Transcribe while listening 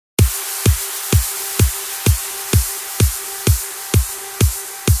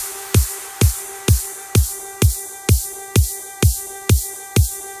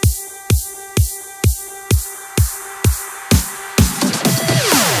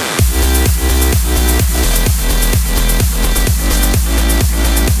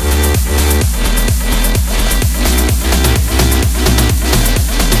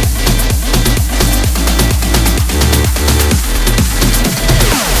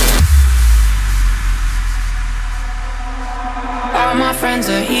friends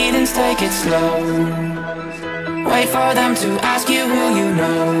are heathens, take it slow. Wait for them to ask you who you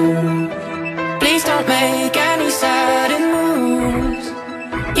know. Please don't make any sudden moves.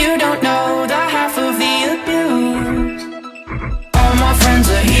 You don't know the half of the abuse. All my friends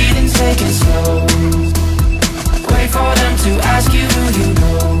are heathens, take it slow. Wait for them to ask you who you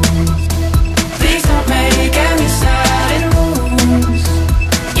know. Please don't make any sudden moves.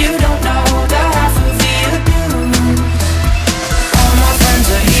 You don't know the half of the abuse. All my friends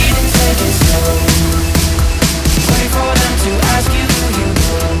are heathens, take it slow. Wait for them to ask you who you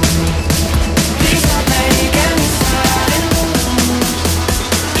know. Please don't make any sudden moves.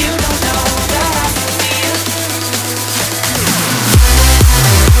 You don't know the half of the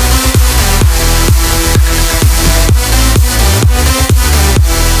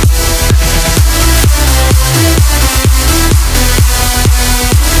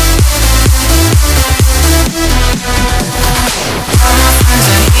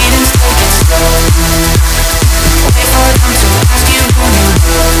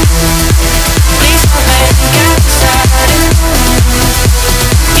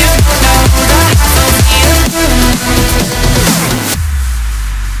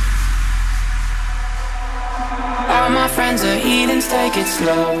take it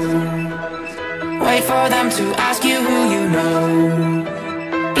slow. Wait for them to ask you who you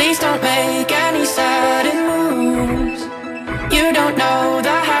know. Please don't make any sudden moves. You don't know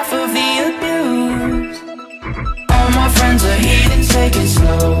the half of the abuse. All my friends are heathens, take it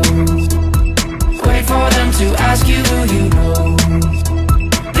slow. Wait for them to ask you who you know.